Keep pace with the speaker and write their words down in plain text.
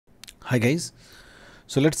Hi guys,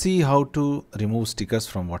 so let's see how to remove stickers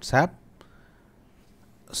from WhatsApp.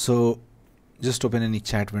 So just open any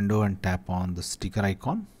chat window and tap on the sticker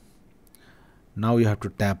icon. Now you have to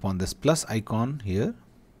tap on this plus icon here,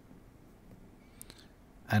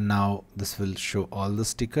 and now this will show all the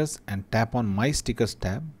stickers, and tap on my stickers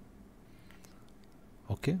tab.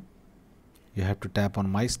 Okay, you have to tap on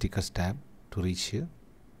my stickers tab to reach here.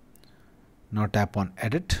 Now tap on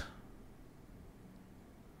edit,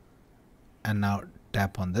 and now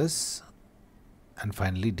tap on this, and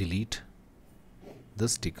finally delete the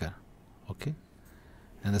sticker. Okay,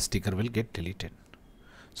 and the sticker will get deleted.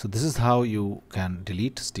 So this is how you can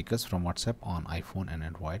delete stickers from WhatsApp on iPhone and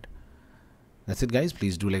Android. That's it guys.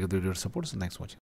 Please do like the video to support. So thanks for watching.